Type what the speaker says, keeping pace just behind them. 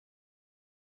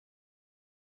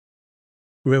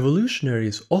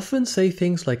Revolutionaries often say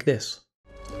things like this: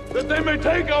 that they may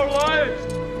take our lives,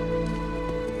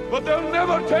 but they'll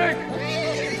never take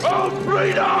our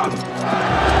freedom!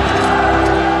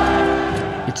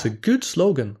 It's a good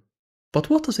slogan,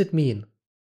 but what does it mean?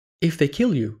 If they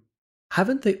kill you,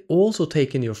 haven't they also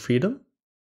taken your freedom?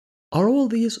 Are all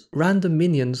these random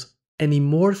minions any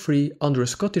more free under a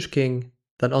Scottish king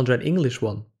than under an English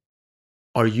one?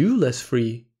 Are you less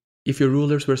free if your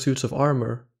rulers wear suits of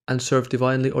armor and serve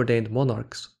divinely ordained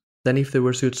monarchs than if they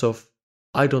were suits of,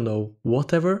 I don't know,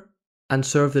 whatever, and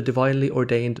serve the divinely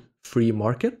ordained free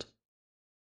market?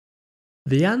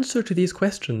 The answer to these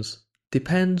questions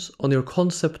depends on your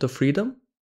concept of freedom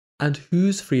and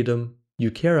whose freedom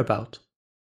you care about.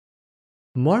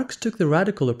 Marx took the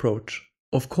radical approach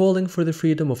of calling for the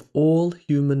freedom of all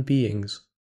human beings.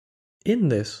 In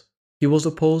this, he was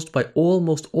opposed by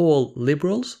almost all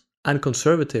liberals and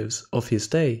conservatives of his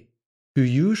day, who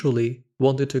usually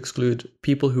wanted to exclude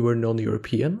people who were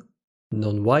non-European,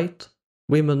 non-white,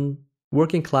 women,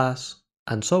 working class,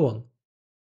 and so on.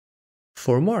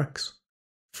 For Marx,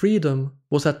 freedom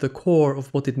was at the core of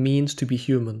what it means to be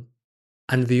human,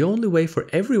 and the only way for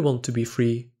everyone to be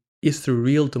free is through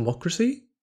real democracy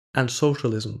and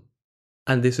socialism,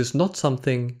 and this is not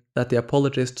something that the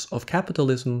apologists of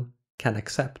capitalism can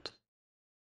accept.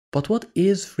 But what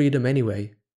is freedom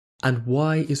anyway, and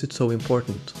why is it so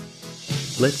important?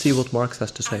 Let's see what Marx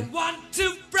has to say. I want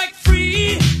to break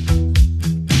free.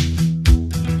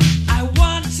 I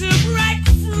want to break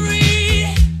free.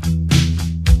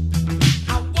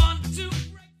 I want to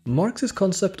break... Marx's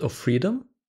concept of freedom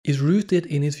is rooted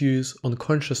in his views on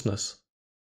consciousness.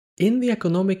 In the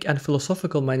economic and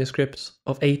philosophical manuscripts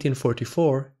of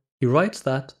 1844, he writes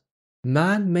that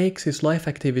man makes his life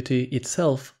activity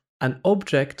itself an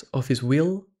object of his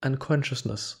will and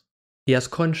consciousness. He has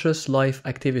conscious life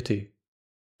activity.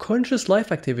 Conscious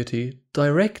life activity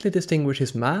directly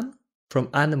distinguishes man from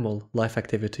animal life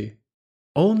activity.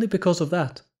 Only because of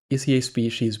that is he a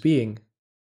species being.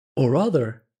 Or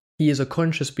rather, he is a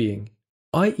conscious being,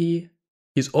 i.e.,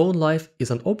 his own life is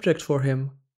an object for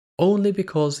him only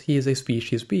because he is a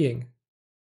species being.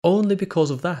 Only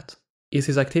because of that is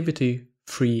his activity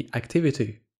free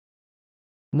activity.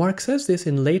 Marx says this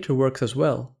in later works as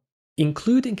well,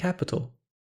 including Capital.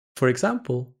 For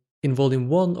example, in Volume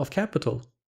 1 of Capital,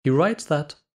 he writes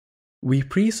that we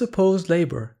presuppose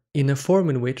labor in a form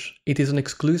in which it is an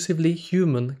exclusively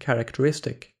human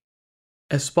characteristic.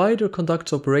 A spider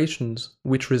conducts operations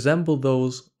which resemble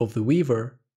those of the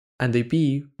weaver, and a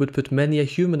bee would put many a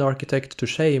human architect to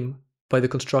shame by the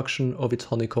construction of its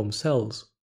honeycomb cells.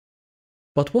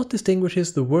 But what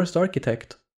distinguishes the worst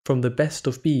architect from the best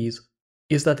of bees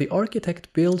is that the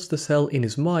architect builds the cell in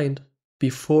his mind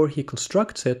before he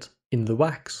constructs it in the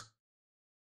wax.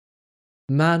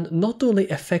 Man not only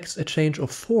effects a change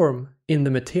of form in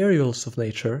the materials of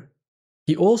nature,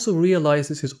 he also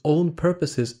realizes his own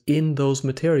purposes in those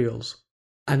materials,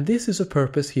 and this is a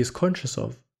purpose he is conscious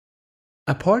of.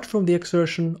 Apart from the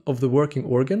exertion of the working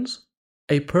organs,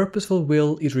 a purposeful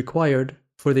will is required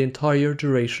for the entire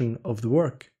duration of the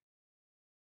work.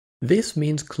 This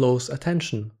means close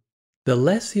attention. The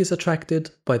less he is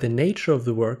attracted by the nature of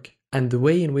the work and the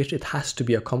way in which it has to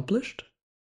be accomplished,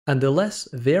 and the less,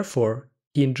 therefore,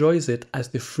 he enjoys it as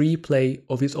the free play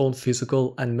of his own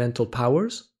physical and mental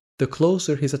powers, the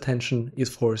closer his attention is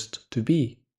forced to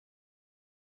be.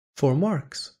 For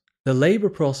Marx, the labor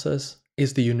process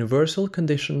is the universal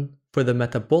condition for the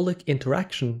metabolic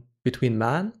interaction between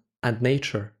man and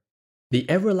nature, the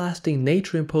everlasting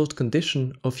nature-imposed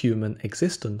condition of human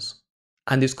existence,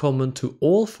 and is common to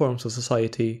all forms of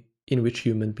society in which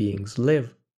human beings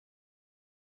live.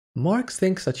 Marx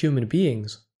thinks that human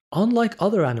beings, unlike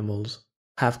other animals,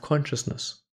 have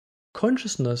consciousness.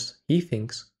 Consciousness, he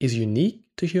thinks, is unique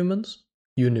to humans,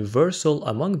 universal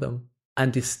among them,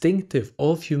 and distinctive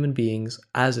of human beings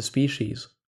as a species.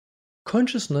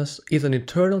 Consciousness is an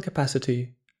internal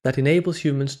capacity that enables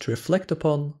humans to reflect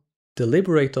upon,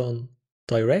 deliberate on,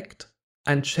 direct,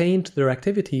 and change their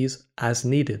activities as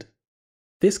needed.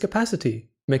 This capacity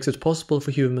makes it possible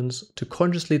for humans to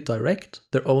consciously direct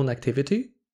their own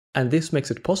activity, and this makes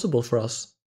it possible for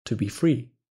us to be free.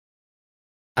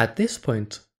 At this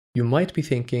point, you might be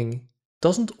thinking,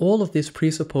 doesn't all of this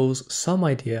presuppose some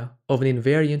idea of an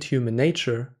invariant human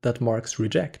nature that Marx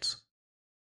rejects?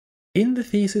 In the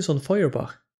thesis on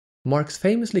Feuerbach, Marx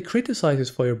famously criticizes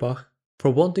Feuerbach for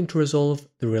wanting to resolve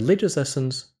the religious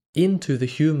essence into the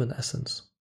human essence.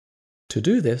 To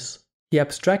do this, he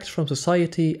abstracts from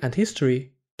society and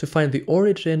history to find the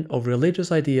origin of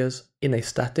religious ideas in a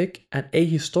static and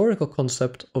ahistorical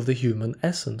concept of the human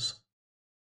essence.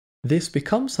 This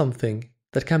becomes something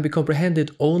that can be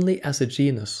comprehended only as a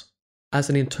genus, as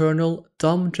an internal,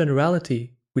 dumb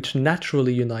generality which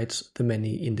naturally unites the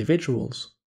many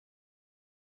individuals.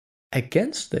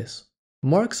 Against this,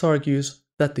 Marx argues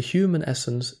that the human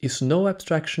essence is no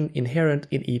abstraction inherent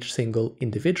in each single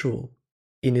individual.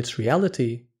 In its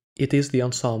reality, it is the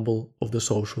ensemble of the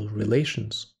social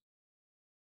relations.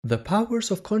 The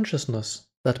powers of consciousness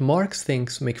that Marx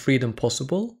thinks make freedom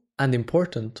possible and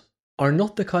important are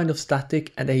not the kind of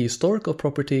static and ahistorical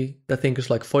property that thinkers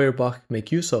like Feuerbach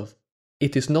make use of.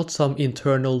 It is not some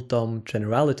internal dumb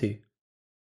generality.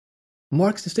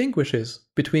 Marx distinguishes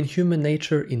between human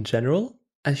nature in general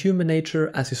and human nature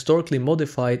as historically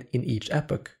modified in each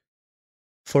epoch.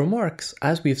 For Marx,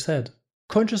 as we've said,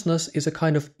 consciousness is a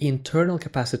kind of internal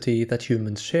capacity that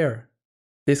humans share.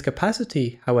 This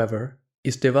capacity, however,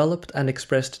 is developed and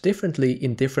expressed differently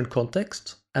in different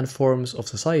contexts and forms of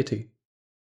society.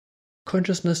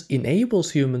 Consciousness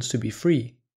enables humans to be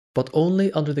free, but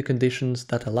only under the conditions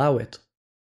that allow it.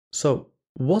 So,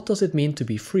 what does it mean to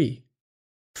be free?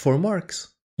 For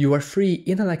Marx, you are free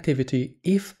in an activity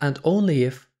if and only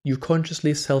if you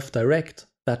consciously self-direct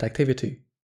that activity.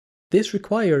 This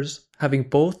requires having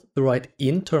both the right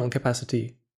internal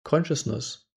capacity,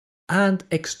 consciousness, and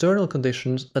external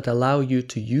conditions that allow you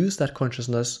to use that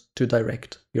consciousness to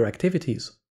direct your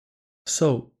activities.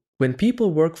 So, when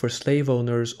people work for slave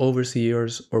owners,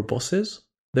 overseers, or bosses,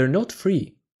 they're not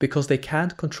free because they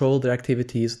can't control their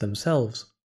activities themselves.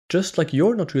 Just like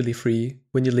you're not really free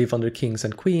when you live under kings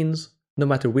and queens, no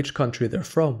matter which country they're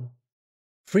from.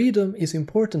 Freedom is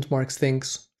important, Marx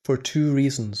thinks, for two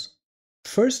reasons.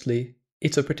 Firstly,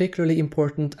 it's a particularly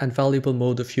important and valuable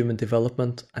mode of human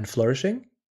development and flourishing.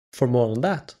 For more on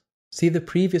that, see the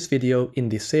previous video in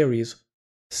this series.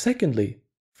 Secondly,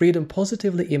 freedom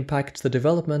positively impacts the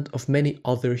development of many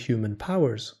other human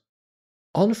powers.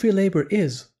 Unfree labor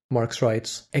is, Marx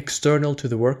writes, external to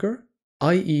the worker,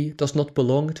 i.e. does not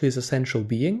belong to his essential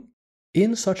being.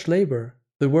 In such labor,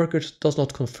 the worker does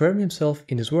not confirm himself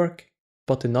in his work,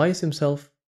 but denies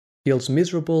himself, feels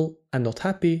miserable and not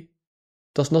happy,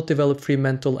 does not develop free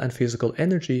mental and physical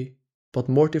energy, but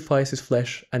mortifies his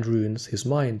flesh and ruins his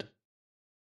mind.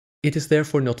 It is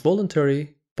therefore not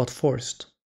voluntary, but forced.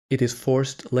 It is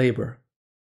forced labor.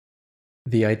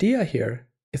 The idea here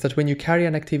is that when you carry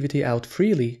an activity out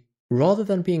freely, rather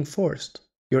than being forced,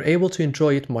 you're able to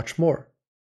enjoy it much more.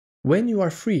 When you are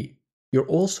free, you're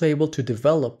also able to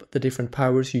develop the different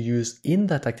powers you use in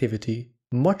that activity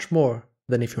much more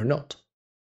than if you're not.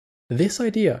 This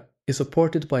idea is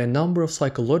supported by a number of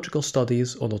psychological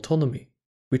studies on autonomy,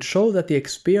 which show that the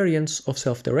experience of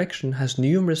self-direction has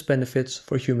numerous benefits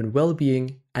for human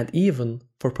well-being and even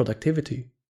for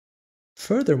productivity.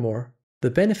 Furthermore,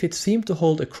 the benefits seem to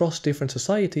hold across different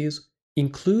societies,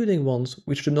 including ones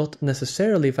which do not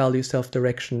necessarily value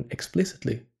self-direction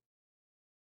explicitly.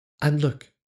 And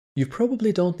look, you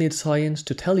probably don't need science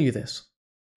to tell you this.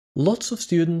 Lots of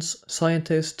students,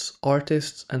 scientists,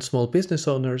 artists, and small business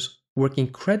owners work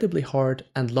incredibly hard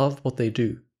and love what they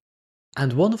do.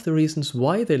 And one of the reasons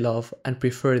why they love and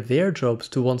prefer their jobs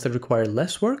to ones that require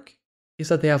less work is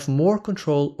that they have more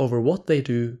control over what they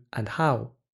do and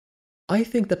how. I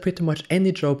think that pretty much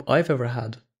any job I've ever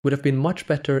had would have been much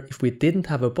better if we didn't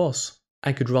have a boss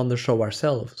and could run the show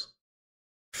ourselves.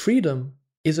 Freedom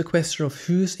is a question of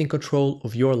who's in control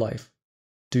of your life.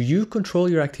 Do you control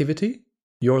your activity,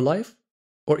 your life,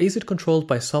 or is it controlled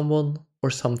by someone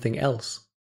or something else?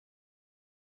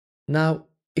 Now,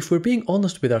 if we're being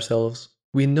honest with ourselves,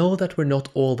 we know that we're not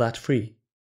all that free.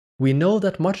 We know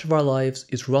that much of our lives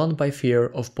is run by fear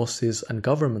of bosses and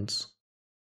governments.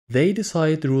 They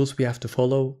decide the rules we have to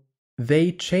follow,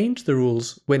 they change the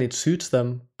rules when it suits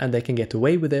them and they can get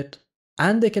away with it,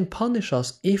 and they can punish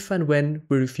us if and when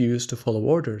we refuse to follow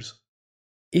orders.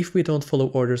 If we don't follow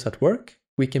orders at work,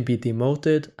 we can be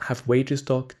demoted, have wages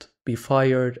docked, be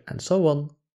fired, and so on.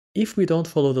 If we don't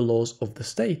follow the laws of the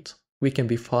state, we can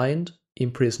be fined,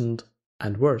 imprisoned,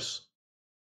 and worse.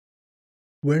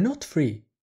 We're not free,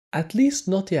 at least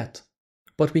not yet,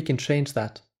 but we can change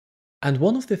that. And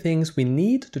one of the things we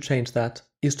need to change that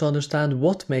is to understand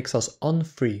what makes us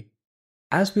unfree.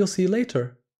 As we'll see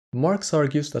later, Marx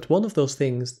argues that one of those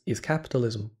things is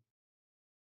capitalism.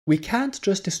 We can't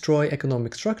just destroy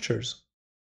economic structures.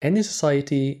 Any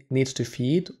society needs to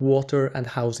feed, water, and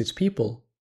house its people.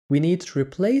 We need to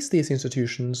replace these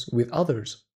institutions with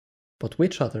others. But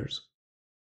which others?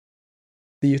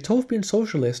 The utopian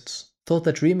socialists thought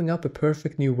that dreaming up a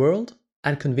perfect new world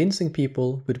and convincing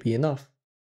people would be enough,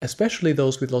 especially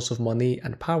those with lots of money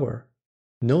and power.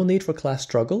 No need for class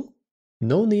struggle,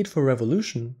 no need for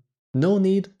revolution, No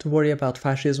need to worry about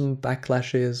fascism,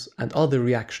 backlashes, and other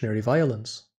reactionary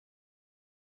violence.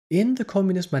 In the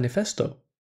Communist Manifesto,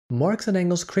 Marx and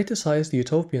Engels criticize the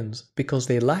utopians because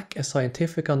they lack a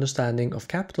scientific understanding of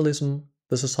capitalism,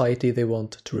 the society they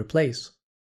want to replace.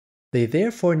 They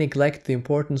therefore neglect the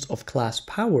importance of class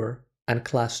power and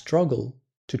class struggle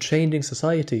to changing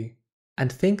society,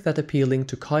 and think that appealing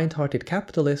to kind-hearted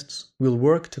capitalists will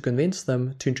work to convince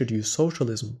them to introduce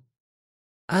socialism.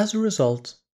 As a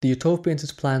result, the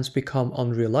utopians' plans become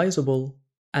unrealizable,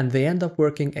 and they end up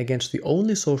working against the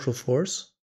only social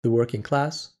force, the working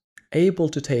class, able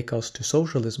to take us to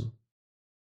socialism.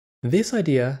 This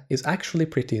idea is actually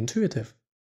pretty intuitive.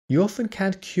 You often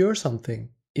can't cure something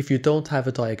if you don't have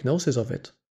a diagnosis of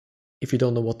it. If you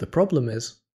don't know what the problem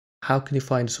is, how can you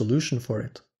find a solution for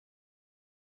it?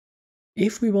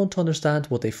 If we want to understand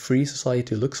what a free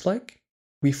society looks like,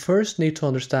 we first need to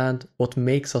understand what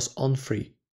makes us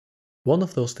unfree. One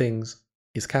of those things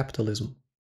is capitalism.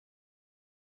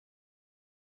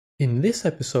 In this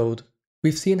episode,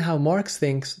 we've seen how Marx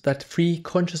thinks that free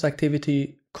conscious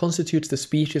activity constitutes the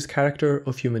species character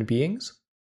of human beings.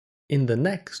 In the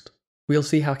next, we'll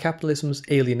see how capitalism's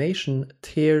alienation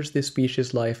tears this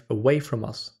species life away from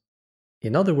us.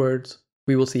 In other words,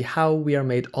 we will see how we are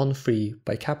made unfree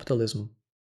by capitalism.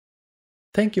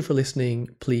 Thank you for listening.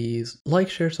 Please like,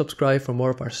 share, subscribe for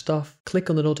more of our stuff. Click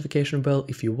on the notification bell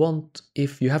if you want.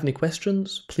 If you have any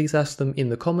questions, please ask them in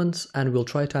the comments and we'll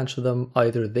try to answer them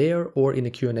either there or in a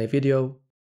Q&A video.